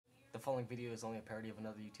following video is only a parody of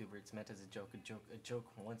another YouTuber. It's meant as a joke. A joke.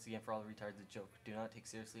 Once again, for all the retards, a joke. Do not take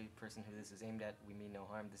seriously the person who this is aimed at. We mean no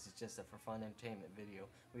harm. This is just a for fun entertainment video.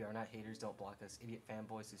 We are not haters. Don't block us. Idiot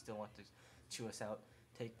fanboys who still want to chew us out.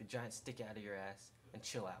 Take the giant stick out of your ass and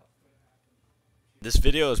chill out. This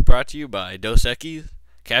video is brought to you by Dos Equis,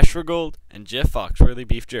 Cash for Gold, and Jeff Foxworthy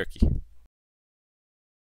Beef Jerky.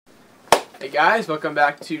 Hey guys, welcome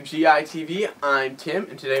back to GI TV. I'm Tim,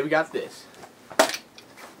 and today we got this.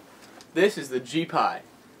 This is the G-Pi.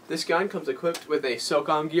 This gun comes equipped with a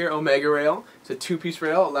SOCOM Gear Omega rail. It's a two-piece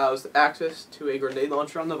rail, allows access to a grenade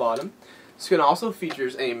launcher on the bottom. This gun also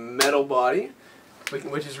features a metal body,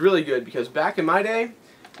 which is really good because back in my day,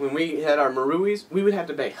 when we had our Maruis, we would have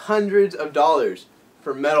to pay hundreds of dollars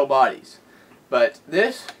for metal bodies. But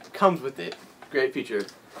this comes with it. Great feature.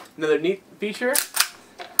 Another neat feature,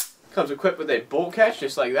 comes equipped with a bolt catch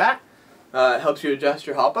just like that. It helps you adjust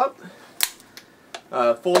your hop up.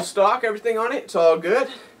 Full stock, everything on it. It's all good.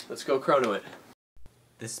 Let's go chrono it.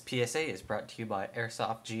 This PSA is brought to you by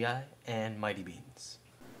AirsoftGI and Mighty Beans.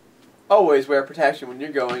 Always wear protection when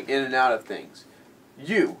you're going in and out of things.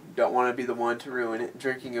 You don't want to be the one to ruin it,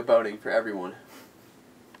 drinking and boating for everyone.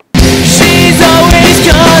 She's always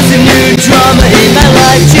causing new drama in my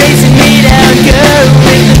life, chasing me down, girl,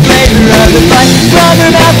 with the flavor of the fight. From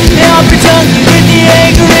her mouth, the off her tongue, with the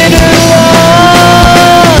anger in her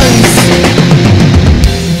lungs.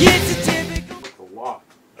 It's a typical...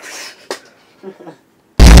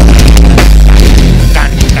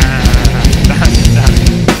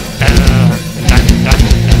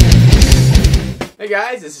 Hey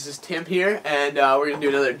guys, this is Tim here, and we're going to do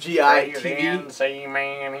another GI TV. See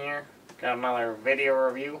man here. Got another video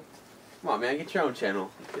review. Come on man, get your own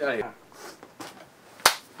channel. Get out of here.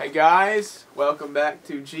 Hey guys, welcome back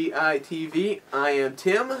to GI TV. I am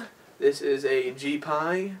Tim. This is a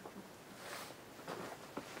G-Pi.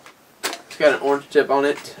 It's got an orange tip on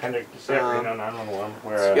it. Hendrick Discovery 911,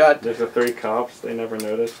 where there's the 3 cops they never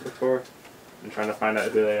noticed before. I'm trying to find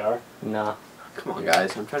out who they are. Nah. Come on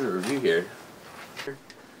guys, I'm trying to review here.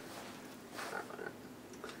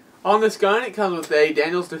 On this gun, it comes with a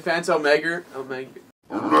Daniel's Defense Omega.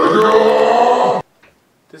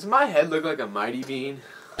 Does my head look like a Mighty Bean?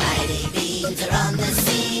 Mighty Beans are on the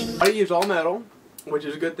scene. I use all metal, which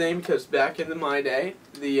is a good thing because back in my day,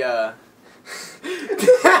 the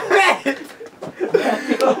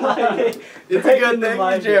it's a good thing,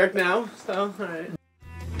 you're jerk now, so alright.